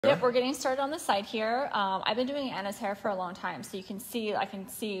Yep, we're getting started on the side here. I've been doing Anna's hair for a long time, so you can see, I can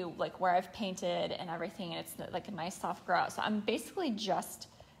see like where I've painted and everything, and it's like a nice soft grow out. So I'm basically just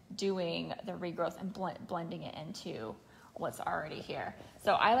doing the regrowth and blending it into what's already here.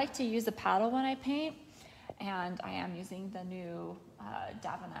 So I like to use a paddle when I paint, and I am using the new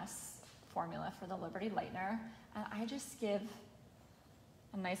Davines formula for the Liberty Lightener, and I just give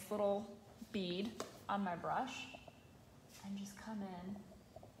a nice little bead on my brush and just come in.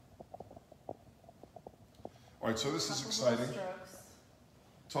 All right, so this is exciting.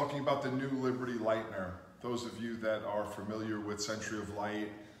 Talking about the new Liberty Lightener. Those of you that are familiar with Century of Light,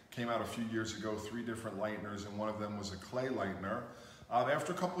 came out a few years ago, 3 different lighteners, and one of them was a clay lightener.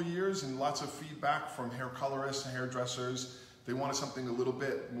 After a couple of years and lots of feedback from hair colorists and hairdressers, they wanted something a little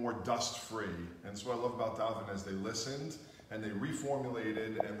bit more dust-free. And so what I love about Davines, they listened and they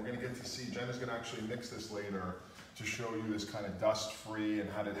reformulated, and we're gonna get to see, Jenna's gonna actually mix this later to show you this kind of dust-free and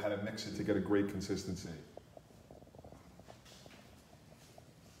how to mix it to get a great consistency.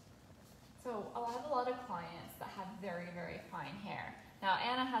 So I have a lot of clients that have very, very fine hair. Now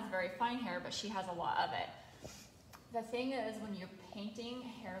Anna has very fine hair, but she has a lot of it. The thing is, when you're painting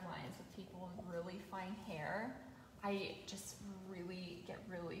hairlines with people with really fine hair, I just really get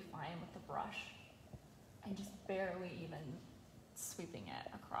really fine with the brush and just barely even sweeping it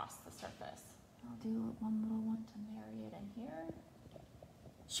across the surface. I'll do one little one to marry it in here.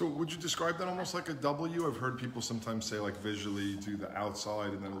 So would you describe that almost like a W? I've heard people sometimes say like visually do the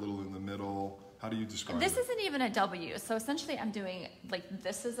outside and then a little in the middle. How do you describe this it? Isn't even a W. So essentially I'm doing, like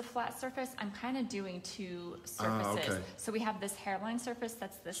this is a flat surface. I'm kind of doing 2 surfaces. Okay. So we have this hairline surface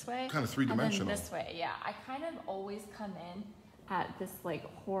that's this way. Kind of three-dimensional. And then this way, yeah. I kind of always come in at this like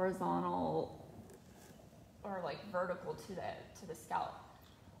horizontal or like vertical to the scalp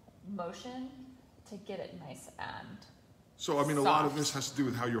motion to get it nice and So, I mean, soft. a lot of this has to do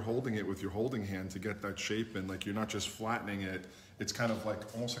with how you're holding it with your holding hand to get that shape in. Like, you're not just flattening it. It's kind of like,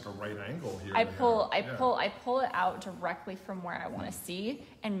 almost like a right angle here. I pull it out directly from where I want to see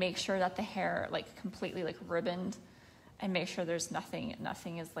and make sure that the hair, like, completely, like, ribboned, and make sure there's nothing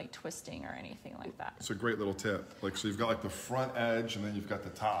is, like, twisting or anything like that. It's a great little tip. Like, so you've got, like, the front edge, and then you've got the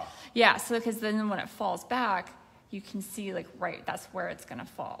top. Yeah, so because then when it falls back, you can see like that's where it's gonna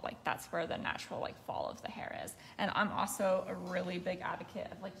fall. Like that's where the natural like fall of the hair is. And I'm also a really big advocate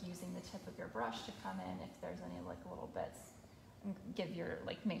of like using the tip of your brush to come in if there's any like little bits and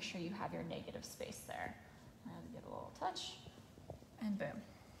make sure you have your negative space there. And give a little touch and boom.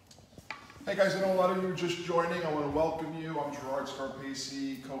 Hey guys, I know a lot of you are just joining. I want to welcome you. I'm Gerard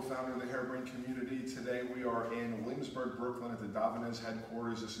Scarpese, co-founder of the Hairbrain community. Today we are in Williamsburg, Brooklyn at the Davines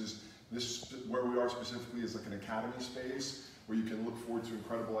headquarters. This where we are specifically is like an academy space where you can look forward to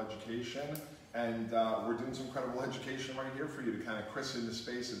incredible education. And we're doing some incredible education right here for you to kind of christen the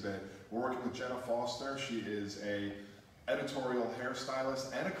space a bit. We're working with Jenna Foster. She is a editorial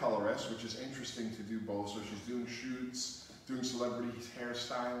hairstylist and a colorist, which is interesting to do both. So she's doing shoots, doing celebrity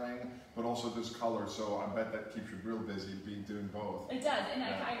hairstyling, but also does color. So I bet that keeps you real busy doing both. It does, and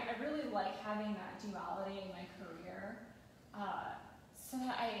I really like having that duality in my career. So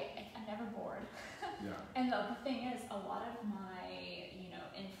that I'm never bored. Yeah. And the thing is, a lot of my,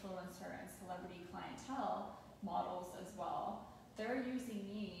 influencer and celebrity clientele, models as well, they're using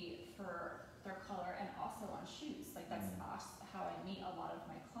me for their color and also on shoots. Like that's how I meet a lot of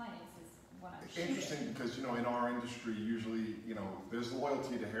my clients is when I'm shooting. Interesting because, in our industry, usually, there's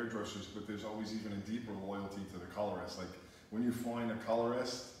loyalty to hairdressers, but there's always even a deeper loyalty to the colorist. Like when you find a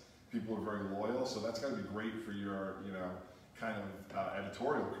colorist, people are very loyal. So that's got to be great for your, kind of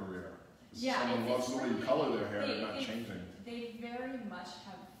editorial career. Yeah, someone loves the way you color their hair, they're not changing. They very much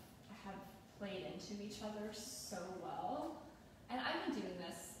have played into each other so well. And I've been doing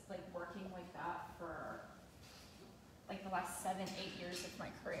this, like working like that for like the last 7-8 years of my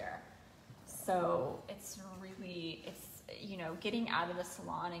career. So it's getting out of the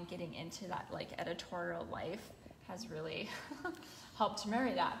salon and getting into that like editorial life has really helped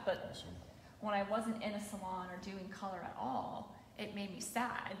marry that. But Awesome. When I wasn't in a salon or doing color at all, it made me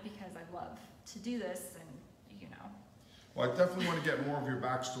sad because I love to do this and, Well, I definitely want to get more of your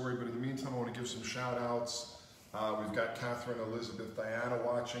backstory, but in the meantime, I want to give some shout outs. We've got Catherine Elizabeth Diana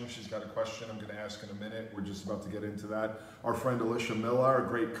watching. She's got a question I'm going to ask in a minute. We're just about to get into that. Our friend Alicia Miller, a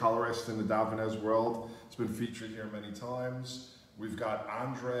great colorist in the Davines world. It's been featured here many times. We've got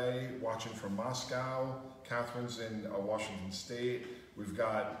Andre watching from Moscow. Catherine's in Washington State. We've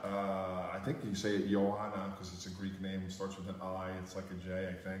got, I think you say it Joanna because it's a Greek name. It starts with an I. It's like a J,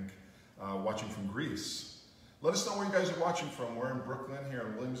 I think. Watching from Greece. Let us know where you guys are watching from. We're in Brooklyn, here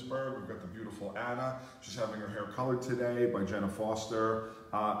in Williamsburg. We've got the beautiful Anna. She's having her hair colored today by Jenna Foster.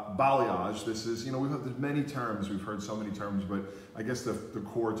 Balayage, this is, you know, we've had many terms. We've heard so many terms, but I guess the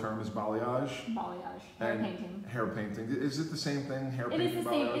core term is balayage. Balayage, hair painting. Hair painting. Is it the same thing, hair painting, It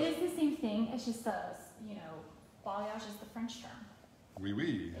is the same thing. It's just, you know, balayage is the French term. Oui,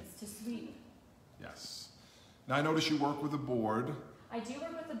 oui. It's to sweep. Yes. Now I notice you work with a board. I do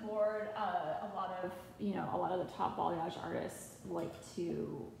work with the board. A lot of the top balayage artists like to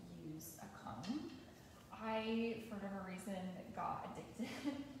use a comb. I, for whatever reason, got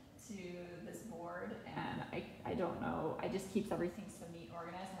addicted to this board, and I don't know. I just keeps everything so neat and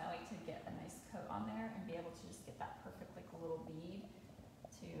organized, and I like to get a nice coat on there and be able to just get that perfect like little bead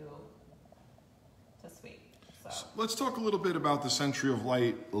to sweep. So let's talk a little bit about the Century of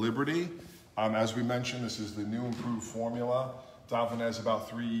Light Liberty. As we mentioned, this is the new improved formula. Davines, about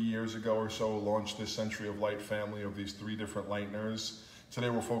 3 years ago or so, launched this Century of Light family of these 3 different lighteners. Today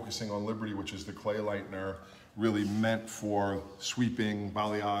we're focusing on Liberty, which is the clay lightener, really meant for sweeping,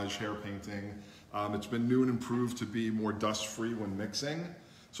 balayage, hair painting. It's been new and improved to be more dust-free when mixing.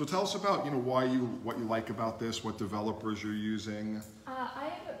 So tell us about, you know, what you like about this, what developers you're using.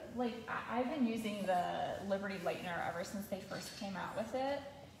 I've been using the Liberty Lightener ever since they first came out with it.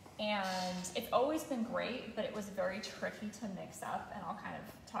 And it's always been great, but it was very tricky to mix up, and I'll kind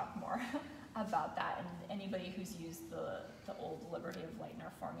of talk more about that. And anybody who's used the old Liberty of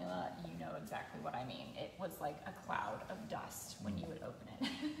Lightener formula, you know exactly what I mean. It was like a cloud of dust when you would open it.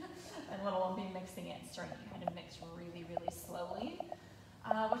 And let alone be mixing it and starting to kind of mix really, really slowly,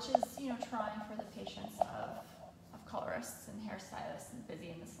 which is, you know, trying for the patience of colorists and hairstylists and busy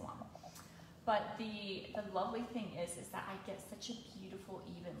in the salon. But the lovely thing is that I get such a beautiful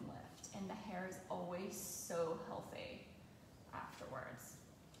even lift, and the hair is always so healthy afterwards.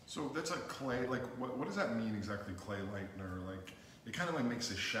 So that's like clay, like what does that mean exactly, clay lightener? Like it kind of like makes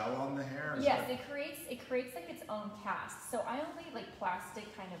a shell on the hair? Yes, it creates like its own cast. So I only like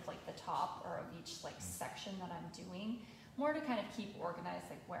plastic kind of like the top or of each like section that I'm doing, more to kind of keep organized,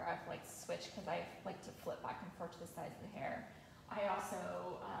 like where I've like switched, because I like to flip back and forth to the sides of the hair. I also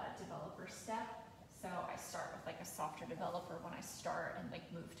developer step, so I start with like a softer developer when I start and like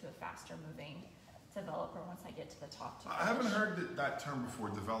move to a faster moving developer once I get to the top. I haven't heard that term before,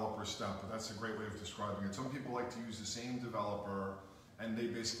 developer step, but that's a great way of describing it. Some people like to use the same developer and they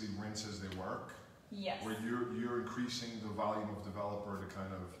basically rinse as they work. Yes. Where you're increasing the volume of developer to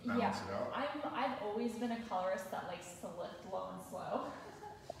kind of balance it out. I've always been a colorist that likes to lift low and slow.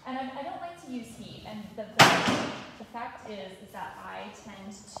 And I don't like to use heat, and the fact is that I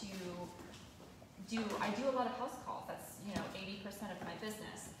tend to do a lot of house calls. That's, you know, 80% of my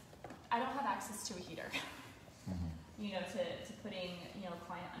business. I don't have access to a heater, you know, to putting, you know, a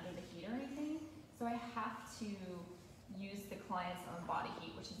client under the heat or anything. So I have to use the client's own body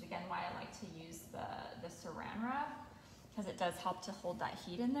heat, which is again why I like to use the saran wrap, because it does help to hold that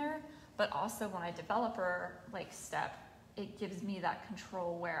heat in there. But also when I developer like step, it gives me that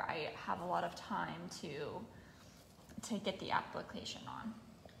control where I have a lot of time to get the application on.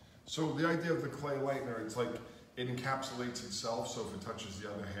 So the idea of the clay lightener, it's like it encapsulates itself, so if it touches the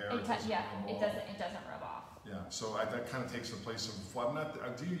other hair, it doesn't rub off. Yeah, so that kind of takes the place of foil.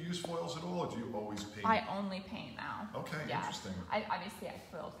 Do you use foils at all, or do you always paint? I only paint now. Okay, yeah. Interesting. I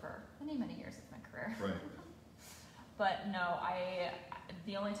foiled for many years of my career. Right. But no,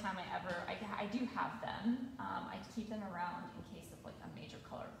 the only time I do have them, I keep them around in case of like a major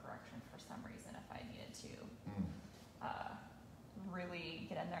color correction for some reason if I needed to really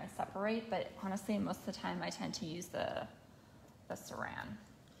get in there and separate. But honestly, most of the time I tend to use the saran.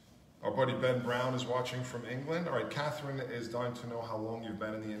 Our buddy Ben Brown is watching from England. All right, Catherine is dying to know how long you've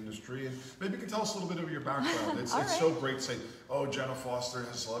been in the industry, and maybe you can tell us a little bit of your background. It's so great to say, oh, Jenna Foster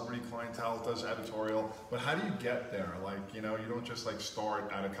has celebrity clientele, does editorial, but how do you get there? Like, you know, you don't just like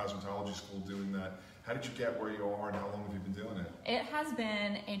start at a cosmetology school doing that. How did you get where you are, and how long have you been doing it? It has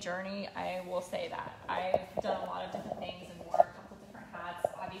been a journey, I will say that. I've done a lot of different things and wore a couple different hats.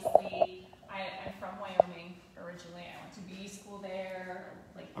 Obviously, I'm from Wyoming originally. I went to beauty school there.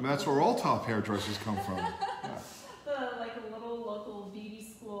 I mean, that's where all top hairdressers come from. Yeah. A little local beauty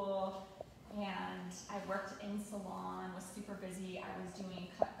school, and I worked in salon, was super busy. I was doing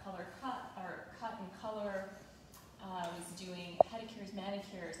cut and color. I was doing pedicures,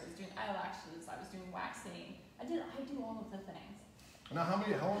 manicures. I was doing eyelashes. I was doing waxing. I do all of the things. Now,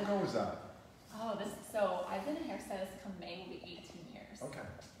 how long ago was that? So I've been a hairstylist come May will be 18 years. Okay.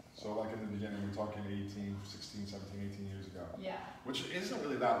 So like in the beginning, we're talking 16, 17, 18 years ago. Yeah. Which isn't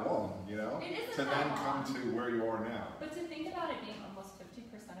really that long, you know? It isn't to that then long. come to where you are now. But to think about it being almost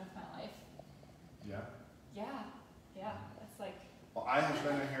 50% of my life. Yeah. Yeah, yeah, that's like... Well, I have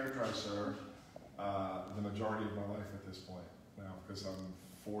been a hairdresser the majority of my life at this point now, because I'm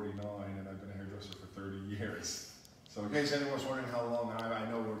 49 and I've been a hairdresser for 30 years. So in case anyone's wondering how long, I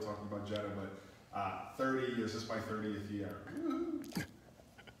know we're talking about Jetta, but 30 years, this is my 30th year. And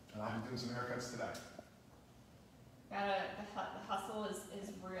I'll be doing some haircuts today. The hustle is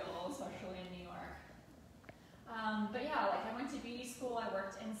real, especially in New York. But yeah, like I went to beauty school, I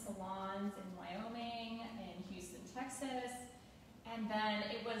worked in salons in Wyoming, in Houston, Texas, and then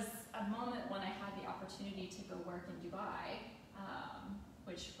it was a moment when I had the opportunity to go work in Dubai,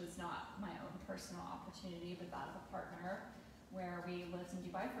 which was not my own personal opportunity, but that of a partner, where we lived in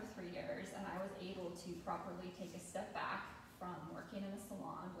Dubai for 3 years, and I was able to properly take a step back from working in a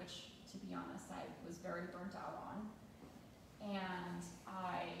salon, which, to be honest, I was very burnt out on. And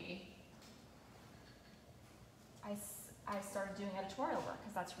I started doing editorial work,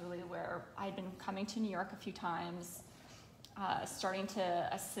 because that's really where I'd been coming to New York a few times, starting to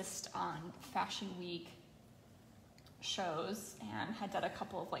assist on Fashion Week shows, and had done a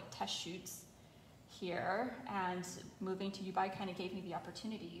couple of like test shoots here, and moving to Dubai kind of gave me the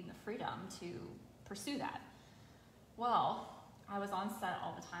opportunity and the freedom to pursue that. Well, I was on set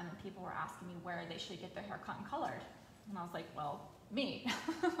all the time, and people were asking me where they should get their hair cut and colored. And I was like, well, me.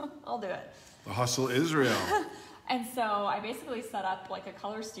 I'll do it. The hustle is real. And so I basically set up like a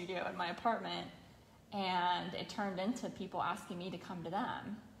color studio in my apartment, and it turned into people asking me to come to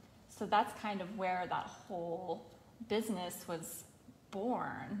them. So that's kind of where that whole business was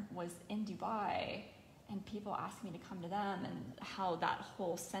born, was in Dubai, and people asked me to come to them, and how that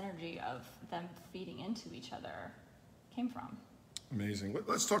whole synergy of them feeding into each other came from. Amazing.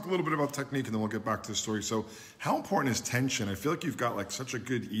 Let's talk a little bit about technique, and then we'll get back to the story. So how important is tension? I feel like you've got like such a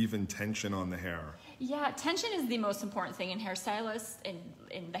good even tension on the hair. Yeah, tension is the most important thing in hairstylists,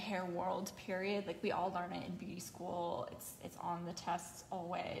 in the hair world, period. Like we all learn it in beauty school. It's on the tests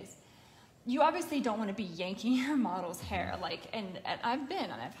always. You obviously don't want to be yanking your model's hair, like, and I've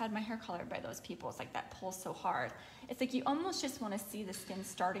had my hair colored by those people. It's like that pulls so hard. It's like you almost just want to see the skin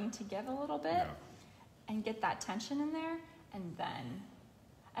starting to give a little bit, and get that tension in there,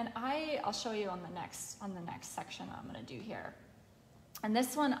 and I'll show you on the next section I'm going to do here. And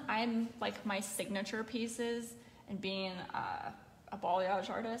this one, I'm like, my signature pieces, and being a balayage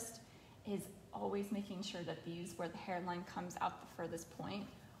artist, is always making sure that these, where the hairline comes out the furthest point,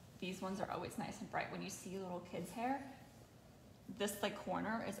 these ones are always nice and bright. When you see little kids' hair, this like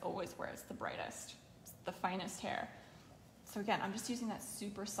corner is always where it's the brightest. It's the finest hair. So again, I'm just using that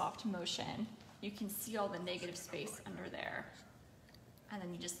super soft motion. You can see all the negative space under there, and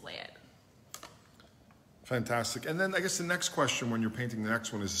then you just lay it. Fantastic. And then I guess the next question when you're painting the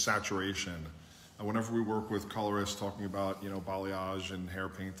next one is saturation. Whenever we work with colorists talking about, balayage and hair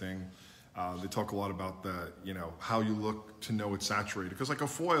painting, they talk a lot about the, how you look to know it's saturated. Because like a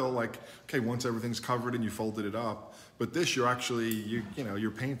foil, like, okay, once everything's covered and you folded it up, but this you're actually,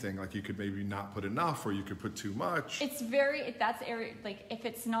 you're painting, like you could maybe not put enough, or you could put too much. It's area, like if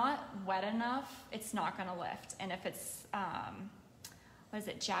it's not wet enough, it's not gonna lift. And if it's, what is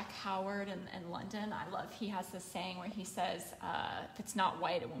it, Jack Howard in London, he has this saying where he says, if it's not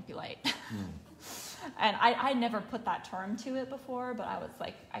white, it won't be light. And I never put that term to it before, but I was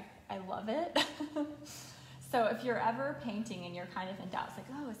like, I love it. So if you're ever painting and you're kind of in doubt, it's like,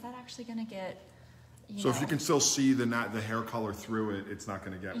 oh, is that actually gonna get, So if you can still see the hair color through it, it's not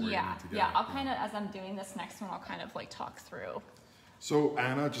gonna get where you need to get. Yeah, I'll kind of, as I'm doing this next one, I'll kind of like talk through. So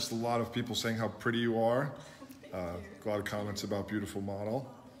Anna, just a lot of people saying how pretty you are. A lot of comments about beautiful model.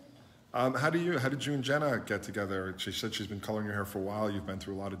 How did you and Jenna get together? She said she's been coloring your hair for a while. You've been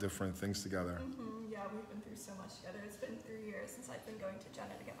through a lot of different things together. Yeah, we've been through so much together. It's been 3 years since I've been going to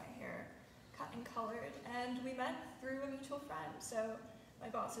Jenna to get my hair cut and colored, and we met through a mutual friend. So my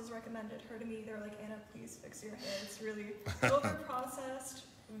bosses recommended her to me. They were like, Anna, please fix your hair. It's really over-processed,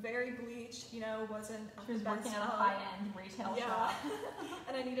 very bleached, wasn't She was working at a high-end retail shop.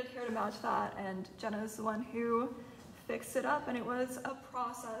 And I needed hair to match that, and Jenna was the one who fixed it up, and it was a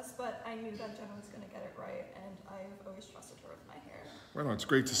process, but I knew that Jenna was going to get it right, and I've always trusted her with my hair. Right on. It's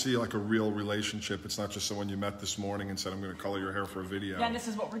great to see like a real relationship. It's not just someone you met this morning and said, I'm going to color your hair for a video. Yeah, and this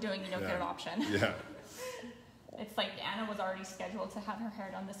is what we're doing. You don't get an option. Yeah. It's like Anna was already scheduled to have her hair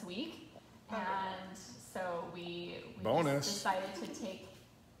done this week, and so we just decided to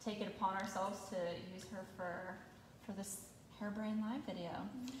take it upon ourselves to use her for this Hairbrain live video.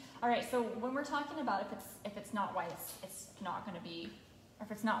 All right, so when we're talking about if it's not white, it's not going to be, or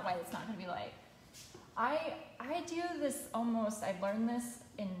if it's not white, it's not going to be light. I do this almost. I've learned this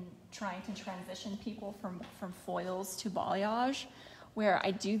in trying to transition people from foils to balayage, where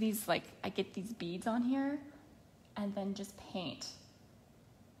I do these, like, I get these beads on here and then just paint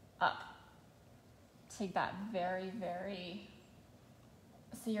up. Take that very, very,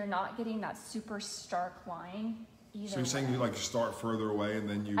 so you're not getting that super stark line either. So you're saying you like start further away and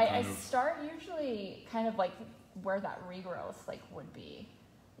then you I start usually kind of like where that regrowth like would be,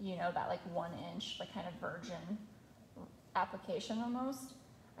 you know, that like 1 inch, like kind of virgin application almost.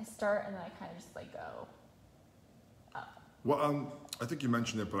 I start and then I kind of just like go up. Well, I think you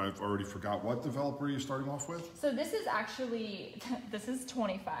mentioned it, but I've already forgot. What developer are you starting off with? So this is actually, this is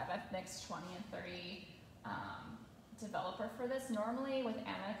 25. I've mixed 20 and 30 developer for this. Normally with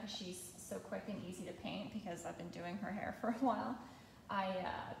Anna, because she's so quick and easy to paint, because I've been doing her hair for a while, I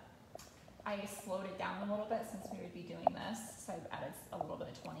slowed it down a little bit since we would be doing this. So I've added a little bit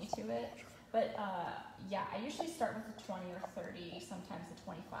of 20 to it. But yeah, I usually start with a 20 or 30, sometimes a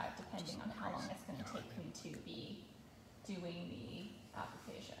 25, depending on how long it's going to take me to be doing the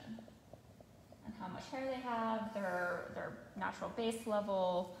application and how much hair they have, their natural base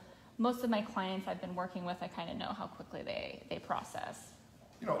level. Most of my clients I've been working with, I kind of know how quickly they process.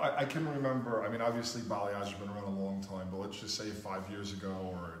 You know, I can remember, I mean, obviously Balayage has been around a long time, but let's just say 5 years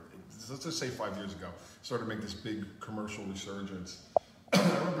ago, or let's just say 5 years ago, started to make this big commercial resurgence.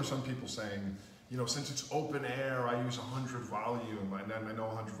 I remember some people saying, you know, since it's open air, I use 100 volume, and I know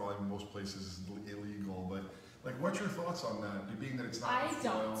 100 volume in most places is illegal, but like, what's your thoughts on that? Being that it's not I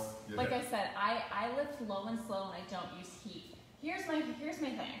foil, don't. yeah. Like I said, I lift low and slow, and I don't use heat. Here's my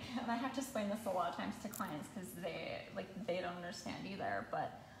thing, and I have to explain this a lot of times to clients because they don't understand either.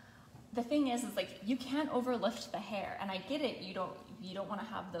 But the thing is like you can't overlift the hair, and I get it. You don't want to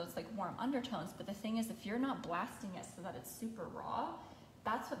have those like warm undertones. But the thing is, if you're not blasting it so that it's super raw,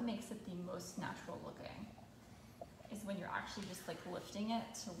 that's what makes it the most natural looking. Is when you're actually just like lifting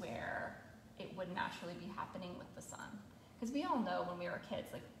it to where it would naturally be happening with the sun. Because we all know when we were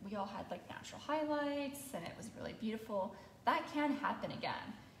kids, like we all had like natural highlights, and it was really beautiful. That can happen again,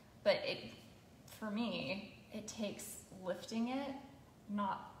 but for me, it takes lifting it,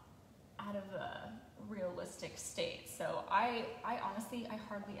 not out of a realistic state. So I honestly, I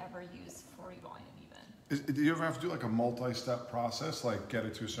hardly ever use 40 volume even. Do you ever have to do like a multi-step process, like get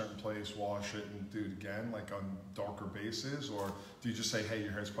it to a certain place, wash it, and do it again, like on darker bases, or do you just say, hey,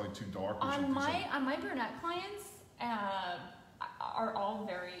 your hair's probably too dark? Or On my brunette clients, are all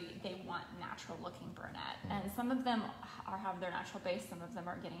they want natural looking brunette, and some of them have their natural base, some of them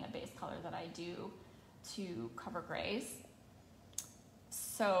are getting a base color that I do to cover grays.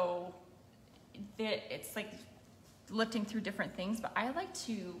 So it's like lifting through different things, but I like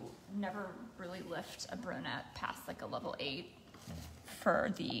to never really lift a brunette past like a level 8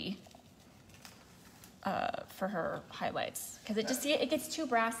 for the for her highlights, because it gets too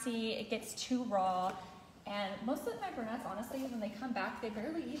brassy, it gets too raw. And most of my brunettes, honestly, when they come back, they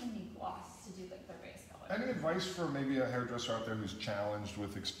barely even need gloss to do like their base color. Any advice for maybe a hairdresser out there who's challenged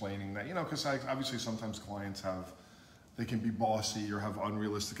with explaining that? You know, because obviously sometimes clients they can be bossy or have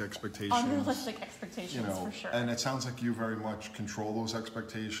unrealistic expectations. Unrealistic expectations, you know, for sure. And it sounds like you very much control those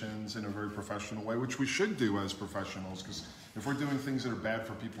expectations in a very professional way, which we should do as professionals, because if we're doing things that are bad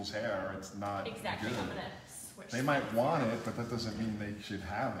for people's hair, it's not exactly good. I'm gonna switch. They might want it, but that doesn't mean they should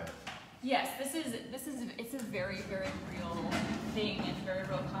have it. Yes, it's a very, very real thing and very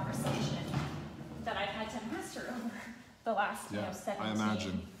real conversation that I've had to master over the last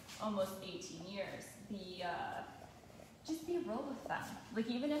 17, almost 18 years. Just be real with them. Like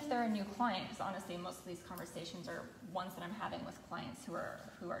even if they're a new client, because honestly most of these conversations are ones that I'm having with clients who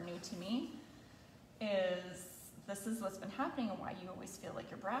are new to me, this is what's been happening and why you always feel like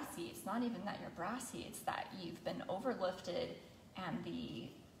you're brassy. It's not even that you're brassy, it's that you've been overlifted, and the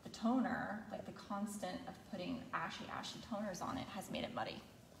toner, like the constant of putting ashy toners on it, has made it muddy.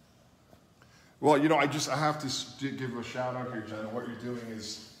 Well, you know, I have to give a shout out here, Jenna. What you're doing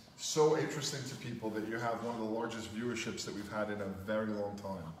is so interesting to people that you have one of the largest viewerships that we've had in a very long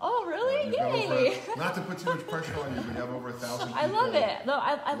time. Oh, really? Yay! Not to put too much pressure on you, but you have over 1,000 people. I love it. No,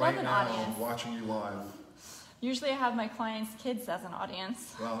 I love an audience. Watching you live. Usually I have my clients' kids as an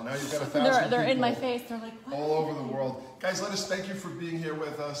audience. Well, now you've got 1,000 They're in my face. They're like, what? All over the world. Guys, let us thank you for being here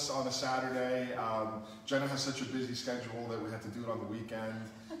with us on a Saturday. Jenna has such a busy schedule that we had to do it on the weekend.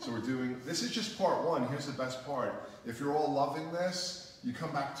 So this is just part one. Here's the best part. If you're all loving this, you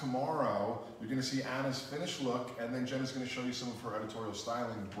come back tomorrow, you're gonna see Anna's finished look, and then Jenna's gonna show you some of her editorial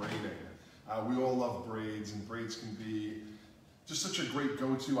styling, braiding. We all love braids, and braids can be just such a great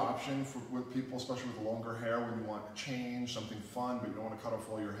go-to option with people, especially with longer hair when you want to change, something fun, but you don't want to cut off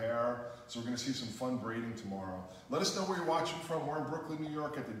all your hair. So we're going to see some fun braiding tomorrow. Let us know where you're watching from. We're in Brooklyn, New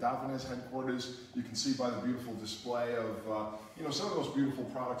York at the Davenez headquarters. You can see by the beautiful display of some of those beautiful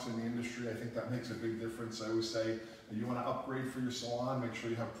products in the industry. I think that makes a big difference. I always say, you want to upgrade for your salon, make sure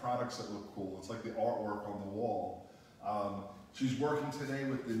you have products that look cool. It's like the artwork on the wall. She's working today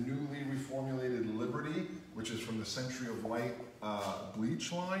with the newly reformulated Liberty, which is from the Century of Light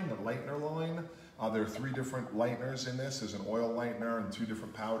bleach line, the Lightener line. There are 3 different lighteners in this. There's an oil lightener and 2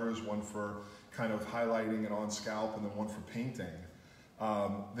 different powders, one for kind of highlighting and on scalp, and then one for painting.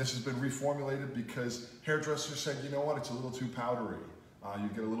 This has been reformulated because hairdressers said, you know what, it's a little too powdery. You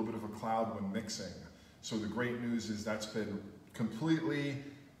get a little bit of a cloud when mixing. So the great news is that's been completely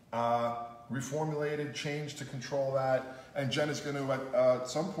reformulated, changed to control that. And Jen is going to, at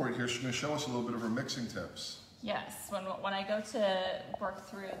some point here, she's going to show us a little bit of her mixing tips. Yes, when I go to work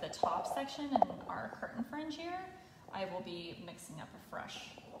through the top section in our curtain fringe here, I will be mixing up a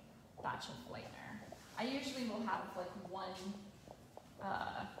fresh batch of lightener. I usually will have like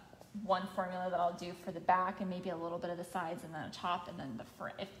one formula that I'll do for the back and maybe a little bit of the sides and then a top, and then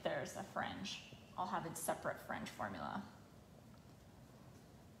if there's a fringe, I'll have a separate fringe formula.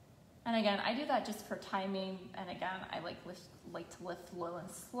 And again, I do that just for timing, and again, I like to lift low and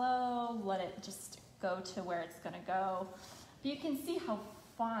slow, let it just go to where it's gonna go. But you can see how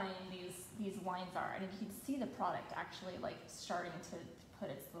fine these lines are, and you can see the product actually like starting to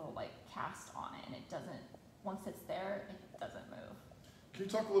put its little like cast on it, and it doesn't, once it's there, it doesn't move. Can you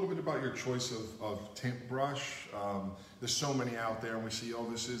talk a little bit about your choice of tint brush? There's so many out there, and we see,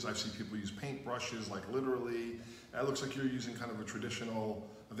 I've seen people use paint brushes, like literally. It looks like you're using kind of a traditional,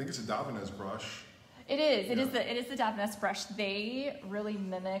 I think it's a Davenez brush. It is. It is the Davenez brush. They really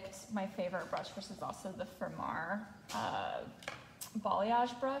mimicked my favorite brush, which is also the Fermar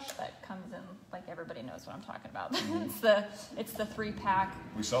Balayage brush that comes in, like everybody knows what I'm talking about. It's the 3-pack.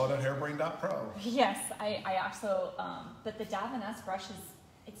 We saw it at hairbrain.pro. Yes, I also, but the Davenez brush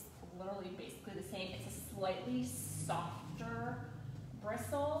it's literally basically the same. It's a slightly softer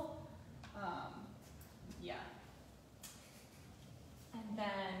bristle. Yeah. And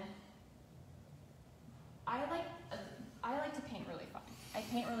then I like to paint really fine. I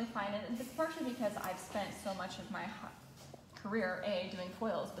paint really fine, and it's partially because I've spent so much of my career, A, doing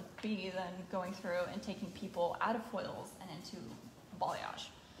foils, but B, then going through and taking people out of foils and into balayage.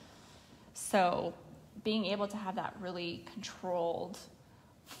 So being able to have that really controlled,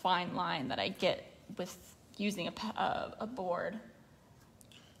 fine line that I get with using a board.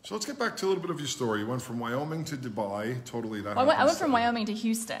 So let's get back to a little bit of your story. You went from Wyoming to Dubai. Totally, that. I went from Wyoming to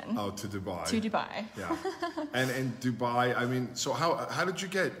Houston. Oh, to Dubai. To Dubai. Yeah. And in Dubai, I mean, so how did you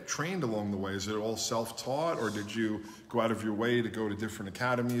get trained along the way? Is it all self-taught, or did you go out of your way to go to different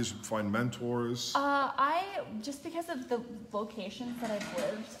academies, find mentors? I just because of the locations that I've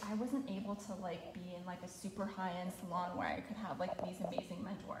lived, I wasn't able to like be in like a super high-end salon where I could have like these amazing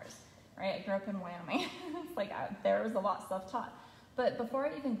mentors. Right? I grew up in Wyoming. Like there was a lot self-taught. But before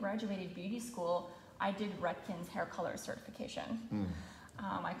I even graduated beauty school, I did Redken's hair color certification.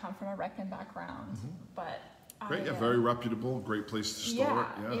 I come from a Redken background, but great, very reputable, great place to start.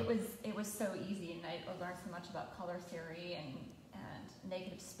 Yeah, it was so easy, and I learned so much about color theory and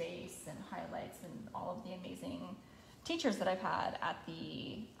negative space and highlights and all of the amazing teachers that I've had at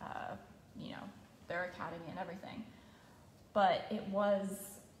the their academy and everything. But it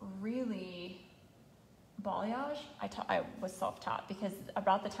was really balayage. I was self-taught because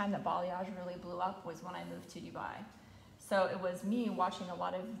about the time that balayage really blew up was when I moved to Dubai. So it was me watching a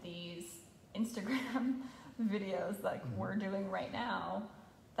lot of these Instagram videos like we're doing right now.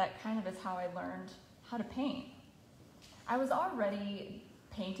 That kind of is how I learned how to paint. I was already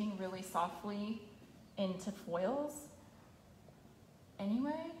painting really softly into foils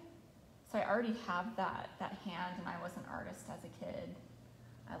anyway. So I already have that hand, and I was an artist as a kid.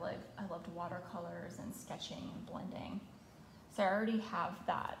 I loved watercolors and sketching and blending. So I already have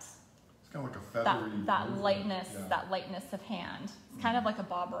that. It's kind of like a feathery. That lightness of hand. It's kind of like a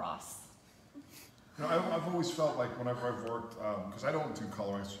Bob Ross. You know, I've always felt like whenever I've worked, because I don't do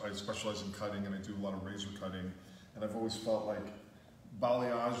color, I specialize in cutting, and I do a lot of razor cutting, and I've always felt like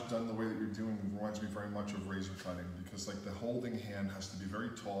balayage done the way that you're doing reminds me very much of razor cutting, because like the holding hand has to be very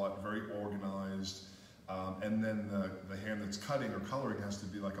taut, very organized. And then the hand that's cutting or coloring has to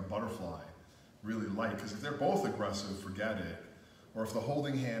be like a butterfly, really light. Because if they're both aggressive, forget it. Or if the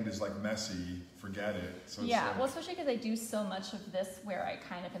holding hand is like messy, forget it. So yeah, well, especially because I do so much of this where I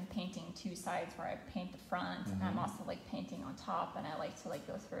kind of am painting two sides, where I paint the front, and I'm also like painting on top, and I like to like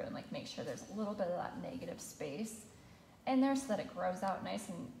go through and like make sure there's a little bit of that negative space. in there so that it grows out nice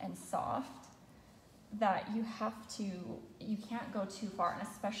and soft, that you can't go too far. And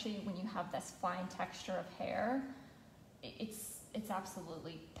especially when you have this fine texture of hair, it's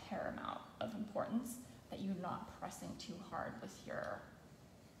absolutely paramount of importance that you're not pressing too hard with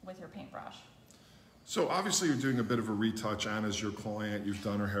your paintbrush. So obviously you're doing a bit of a retouch. Anna's your client. You've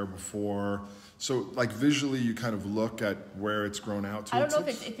done her hair before. So like visually you kind of look at where it's grown out to. I don't know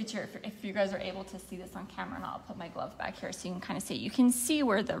if you guys are able to see this on camera, and I'll put my glove back here so you can kind of see. You can see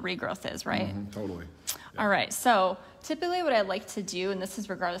where the regrowth is, right? Mm-hmm, totally. Yeah. All right. So typically what I like to do, and this is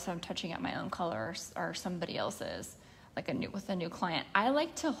regardless if I'm touching at my own color or somebody else's, like with a new client, I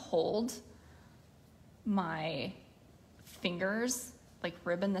like to hold my fingers, like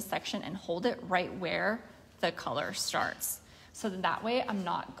ribbon the section and hold it right where the color starts. So that way I'm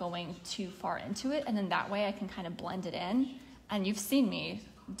not going too far into it, and then that way I can kind of blend it in. And you've seen me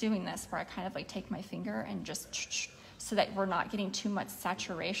doing this where I kind of like take my finger and just, so that we're not getting too much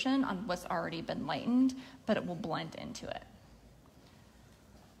saturation on what's already been lightened, but it will blend into it.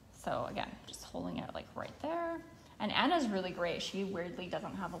 So again, just holding it like right there. And Anna's really great. She weirdly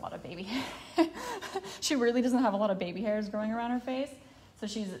doesn't have a lot of baby hair. She weirdly doesn't have a lot of baby hairs growing around her face. So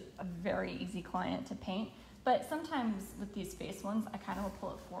she's a very easy client to paint. But sometimes with these face ones, I kind of will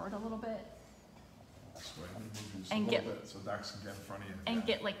pull it forward a little bit. And get, so Dax can get in front of you. And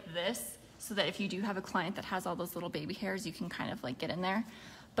get like this, so that if you do have a client that has all those little baby hairs, you can kind of like get in there.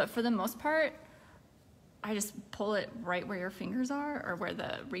 But for the most part, I just pull it right where your fingers are, or where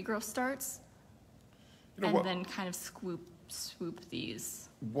the regrowth starts. And then kind of swoop these.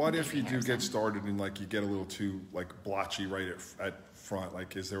 What if you do get started and like you get a little too like blotchy right at front?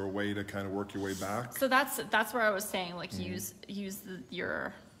 Like, is there a way to kind of work your way back? So that's where I was saying, like use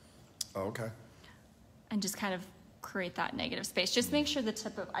your. Oh, okay. And just kind of create that negative space. Just make sure the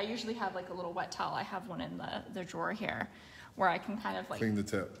tip of, I usually have like a little wet towel. I have one in the drawer here, where I can kind of like clean the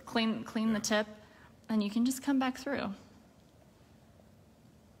tip. Clean the tip, and you can just come back through.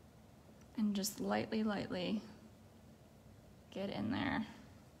 And just lightly get in there.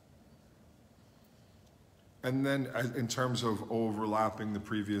 And then in terms of overlapping the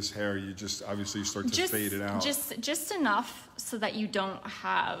previous hair, you just obviously start to fade it out. Just enough so that you don't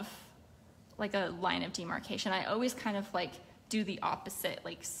have like a line of demarcation. I always kind of like do the opposite,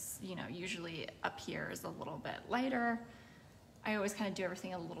 like, you know, usually up here is a little bit lighter. I always kind of do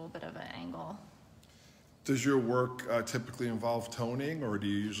everything a little bit of an angle. Does your work typically involve toning, or do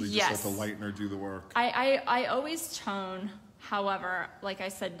you usually just let the lightener do the work? I always tone. However, like I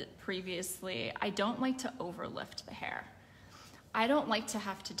said previously, I don't like to overlift the hair. I don't like to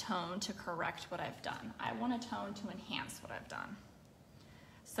have to tone to correct what I've done. I want to tone to enhance what I've done.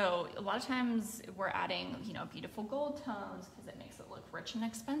 So a lot of times we're adding, you know, beautiful gold tones because it makes it look rich and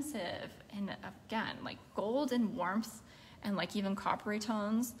expensive. And again, like gold and warmth and like even coppery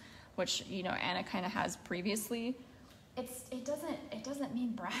tones, which, you know, Anna kind of has previously, it doesn't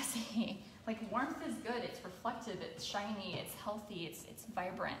mean brassy. Like warmth is good, it's reflective, it's shiny, it's healthy, it's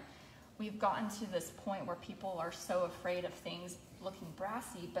vibrant. We've gotten to this point where people are so afraid of things looking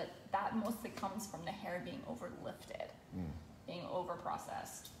brassy, but that mostly comes from the hair being overlifted, being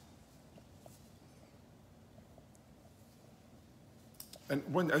over-processed.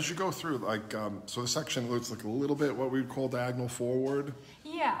 And as you go through, like, so the section looks like a little bit what we'd call diagonal forward.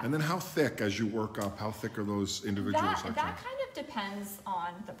 Yeah. And then how thick, as you work up, how thick are those individual sections? That kind of depends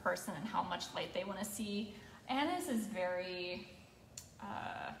on the person and how much light they want to see. Anna's is very,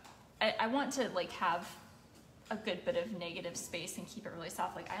 I want to like have a good bit of negative space and keep it really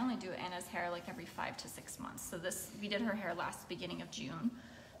soft. Like I only do Anna's hair like every 5 to 6 months. So we did her hair beginning of June.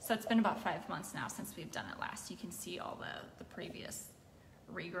 So it's been about 5 months now since we've done it last. You can see all the previous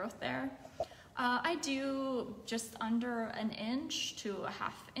regrowth there. I do just under an inch to a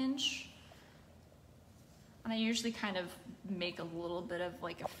half inch. And I usually kind of make a little bit of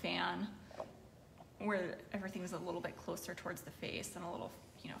like a fan where everything's a little bit closer towards the face and a little,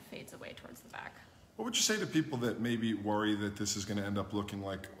 you know, fades away towards the back. What would you say to people that maybe worry that this is going to end up looking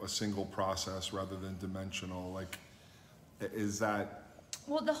like a single process rather than dimensional? Like, is that...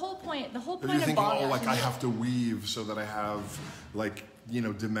 Well, the whole point of thinking, balayage, oh, like I have to weave so that I have, like, you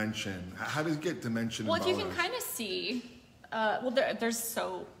know, dimension. How does it get dimension? Well, if you can kind of see,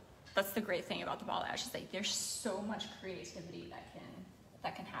 that's the great thing about the balayage is like there's so much creativity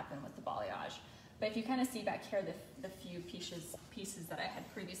that can happen with the balayage. But if you kind of see back here, the few pieces that I had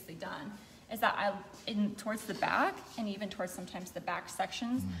previously done, is that towards the back and even towards sometimes the back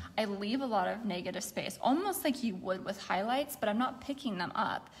sections, I leave a lot of negative space, almost like you would with highlights, but I'm not picking them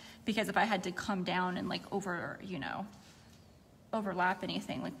up because if I had to come down and like over, you know, overlap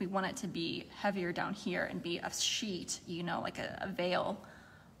anything. Like we want it to be heavier down here and be a sheet, you know, like a veil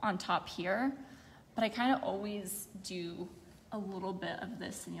on top here. But I kind of always do a little bit of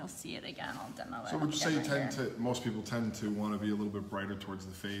this, and you'll see it again. I'll demo it. So would you say most people tend to want to be a little bit brighter towards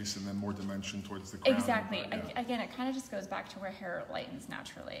the face and then more dimension towards the crown? Exactly. Yeah. Again, it kind of just goes back to where hair lightens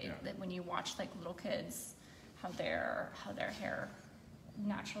naturally. Yeah. That when you watch like little kids, how their hair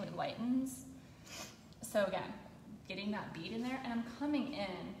naturally lightens. So again, getting that bead in there, and I'm coming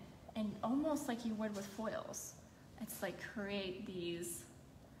in and almost like you would with foils. It's like create these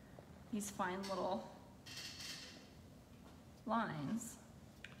fine little lines.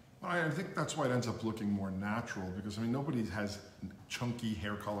 Well, I think that's why it ends up looking more natural, because I mean nobody has chunky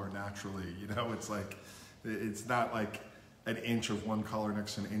hair color naturally. You know, it's like it's not like an inch of one color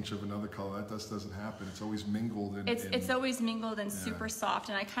next to an inch of another color. That just doesn't happen. It's always mingled. It's always mingled and super soft.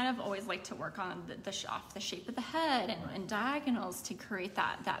 And I kind of always like to work on the shape of the head and diagonals to create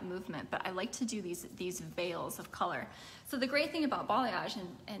that movement. But I like to do these veils of color. So the great thing about balayage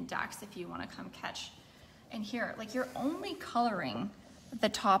and Dax, if you want to come catch in here, like you're only coloring the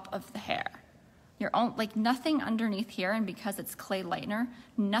top of the hair. You're like nothing underneath here, and because it's clay lightener,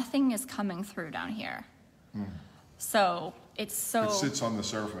 nothing is coming through down here. So it sits on the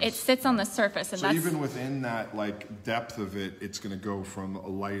surface. It sits on the surface, and so even within that like depth of it, it's going to go from a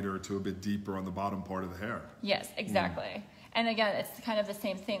lighter to a bit deeper on the bottom part of the hair. Yes, exactly. And again, it's kind of the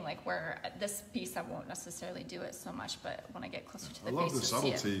same thing. Like where this piece, I won't necessarily do it so much, but when I get closer to the face, I love the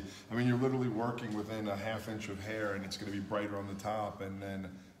subtlety. See it. I mean, you're literally working within a ½ inch of hair, and it's going to be brighter on the top, and then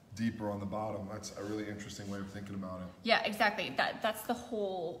deeper on the bottom. That's a really interesting way of thinking about it. Yeah, exactly. That's the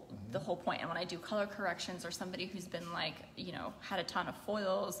whole point. And when I do color corrections, or somebody who's been like, you know, had a ton of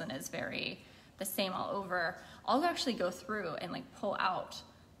foils and is very the same all over, I'll actually go through and like pull out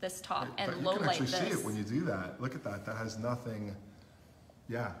this top and low light this. You can actually see it when you do that. Look at that. That has nothing.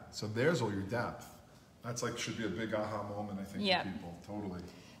 Yeah. So there's all your depth. That's like should be a big aha moment, I think, for people. Totally.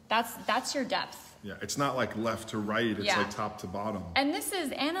 That's your depth. Yeah, it's not like left to right, it's like top to bottom. And this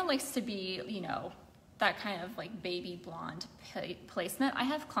is, Anna likes to be, you know, that kind of like baby blonde placement. I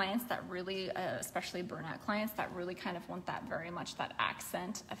have clients that really, especially brunette clients, that really kind of want that very much that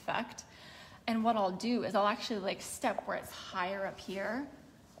accent effect. And what I'll do is I'll actually like step where it's higher up here.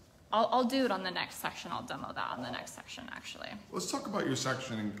 I'll do it on the next section. I'll demo that on the next section, actually. Let's talk about your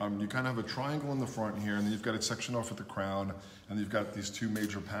sectioning. You kind of have a triangle in the front here, and then you've got it sectioned off at the crown, and you've got these two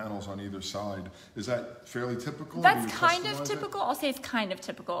major panels on either side. Is that fairly typical? That's kind of typical. I'll say it's kind of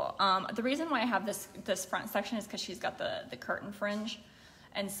typical. The reason why I have this front section is because she's got the curtain fringe.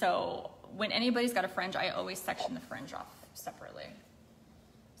 And so when anybody's got a fringe, I always section the fringe off separately.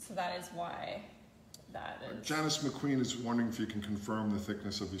 So that is why that is. Janice McQueen is wondering if you can confirm the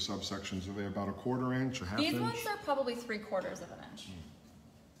thickness of your subsections. Are they about a ½ inch, a ½ inch? These ones are probably 3/4 of an inch.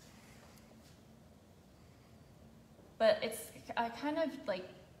 But it's kind of like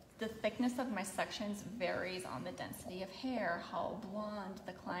the thickness of my sections varies on the density of hair, how blonde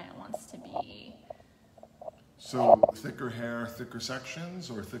the client wants to be. So thicker hair, thicker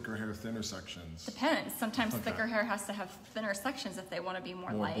sections, or thicker hair, thinner sections? Depends. Sometimes thicker hair has to have thinner sections if they want to be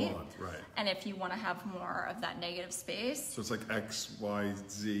more light. Blonde, right. And if you want to have more of that negative space. So it's like X, Y,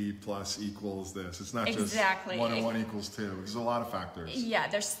 Z plus equals this. It's not exactly. just 1 and 1 equals 2. There's a lot of factors. Yeah,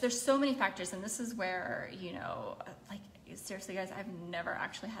 there's so many factors, and this is where, you know, like seriously guys, I've never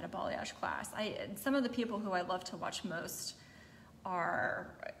actually had a balayage class. Some of the people who I love to watch most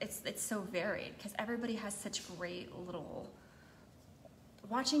it's so varied because everybody has such great little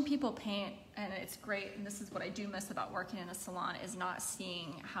watching people paint, and it's great, and this is what I do miss about working in a salon, is not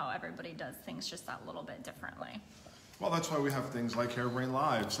seeing how everybody does things just that little bit differently. Well, that's why we have things like Hairbrain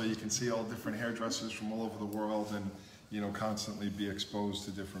Live, so you can see all different hairdressers from all over the world and, you know, constantly be exposed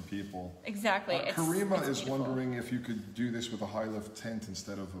to different people. Exactly. Karima is wondering if you could do this with a high lift tint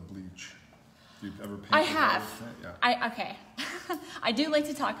instead of a bleach. You've ever painted? I have. Yeah. Okay. I do like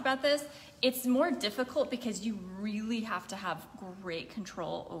to talk about this. It's more difficult because you really have to have great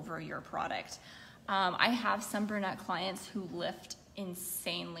control over your product. I have some brunette clients who lift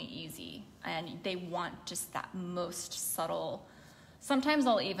insanely easy, and they want just that most subtle. Sometimes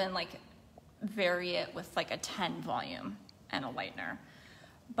I'll even like vary it with like a 10 volume and a lightener.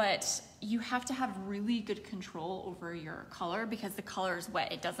 But you have to have really good control over your color because the color is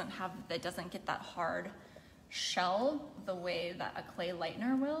wet. It doesn't get that hard shell the way that a clay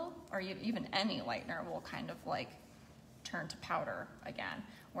lightener will, or even any lightener will kind of like turn to powder again,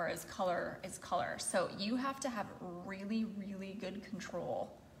 whereas color is color. So you have to have really, really good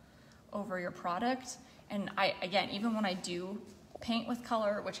control over your product. And again, even when I do paint with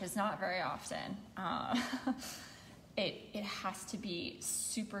color, which is not very often, it has to be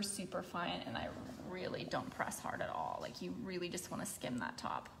super, super fine, and I really don't press hard at all. Like, you really just want to skim that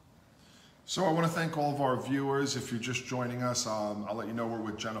top. So I want to thank all of our viewers. If you're just joining us, I'll let you know we're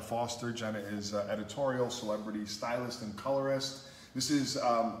with Jenna Foster. Jenna is editorial, celebrity stylist, and colorist. This is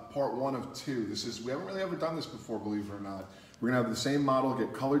part 1 of 2. We haven't really ever done this before, believe it or not. We're gonna have the same model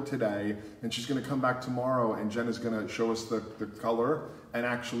get colored today, and she's gonna come back tomorrow, and Jenna's gonna show us the color and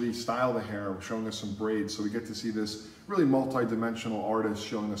actually style the hair, showing us some braids. So we get to see this really multi-dimensional artist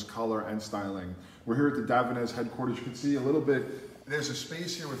showing us color and styling. We're here at the Davenez headquarters. You can see a little bit, there's a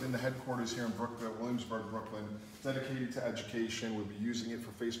space here within the headquarters here in Brooklyn, Williamsburg, Brooklyn, dedicated to education. We'll be using it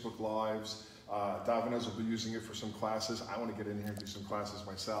for Facebook Lives. Davenez will be using it for some classes. I want to get in here and do some classes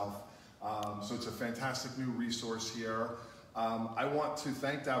myself. So it's a fantastic new resource here. I want to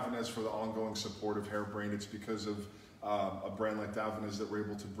thank Davenez for the ongoing support of Hairbrain. It's because of a brand like Davenez that we're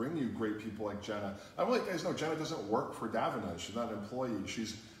able to bring you great people like Jenna. I want you guys to know Jenna doesn't work for Davenez. She's not an employee.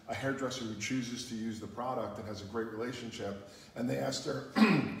 She's a hairdresser who chooses to use the product and has a great relationship. And they asked her,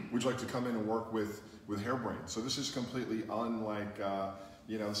 would you like to come in and work with Hairbrain? So this is completely unlike,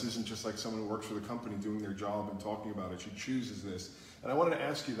 this isn't just like someone who works for the company doing their job and talking about it. She chooses this. And I wanted to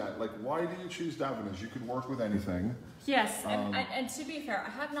ask you that, like, why do you choose Davenez? You could work with anything. Yes, and to be fair, I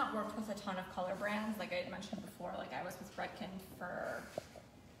have not worked with a ton of color brands. Like I mentioned before, like I was with Redken for,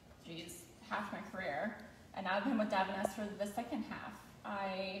 half my career. And now I've been with Davenez for the second half.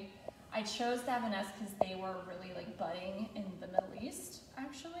 I chose Davenez because they were really like budding in the Middle East,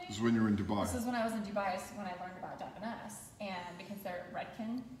 actually. This is when you were in Dubai. This is when I was in Dubai, is when I learned about Davenez. And because their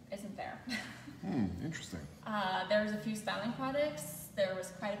Redken isn't there. Interesting. There was a few styling products. There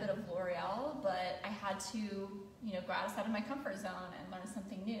was quite a bit of L'Oreal, but I had to, go outside of my comfort zone and learn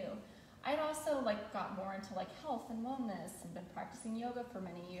something new. I'd also got more into health and wellness and been practicing yoga for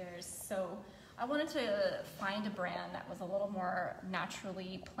many years. So I wanted to find a brand that was a little more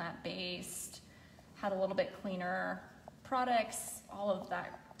naturally plant-based, had a little bit cleaner products, all of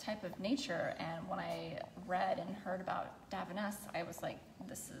that type of nature. And when I read and heard about Davenez, I was like,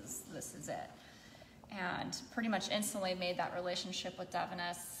 this is it. And pretty much instantly made that relationship with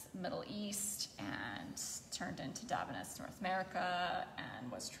Davenez Middle East and turned into Davenez North America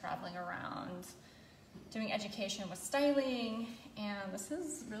and was traveling around doing education with styling. And this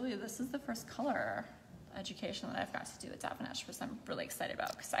is the first color education that I've got to do with Davenez, which I'm really excited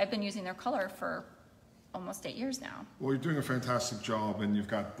about because I've been using their color for almost 8 years now. Well, you're doing a fantastic job, and you've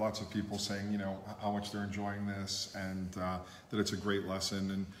got lots of people saying, how much they're enjoying this and that it's a great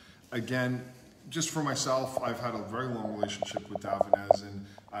lesson. And again, just for myself, I've had a very long relationship with Davenez, and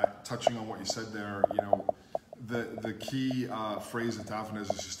touching on what you said there, the key phrase at Davenez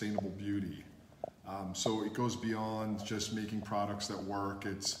is sustainable beauty. So it goes beyond just making products that work.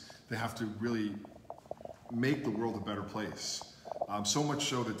 They have to really make the world a better place. So much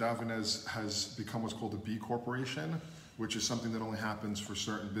so that Davenez has become what's called a B Corporation, which is something that only happens for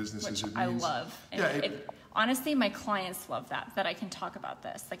certain businesses. Which I love. Honestly, my clients love that I can talk about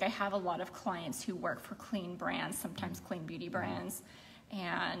this. I have a lot of clients who work for clean brands, sometimes clean beauty brands,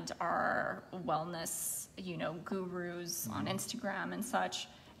 and are wellness, gurus on Instagram and such.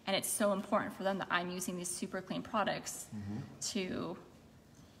 And it's so important for them that I'm using these super clean products to...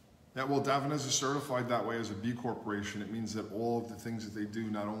 Yeah, well, Davenez is certified that way as a B Corporation. It means that all of the things that they do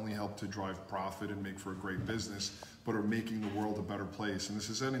not only help to drive profit and make for a great business, but are making the world a better place. And this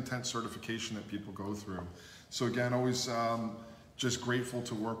is an intense certification that people go through. So again, always just grateful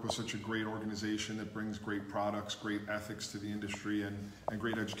to work with such a great organization that brings great products, great ethics to the industry, and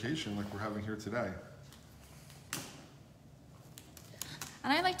great education like we're having here today.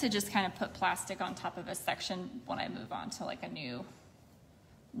 And I like to just kind of put plastic on top of a section when I move on to a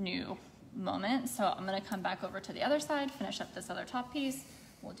new moment. So I'm going to come back over to the other side, finish up this other top piece.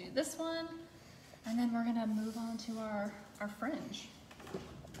 We'll do this one, and then we're going to move on to our fringe.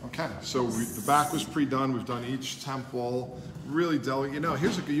 Okay, so the back was pre-done. We've done each temple, really delicate.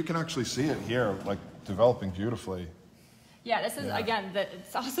 You can actually see it here, developing beautifully. Yeah, this is, again,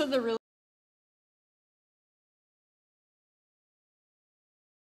 it's also the really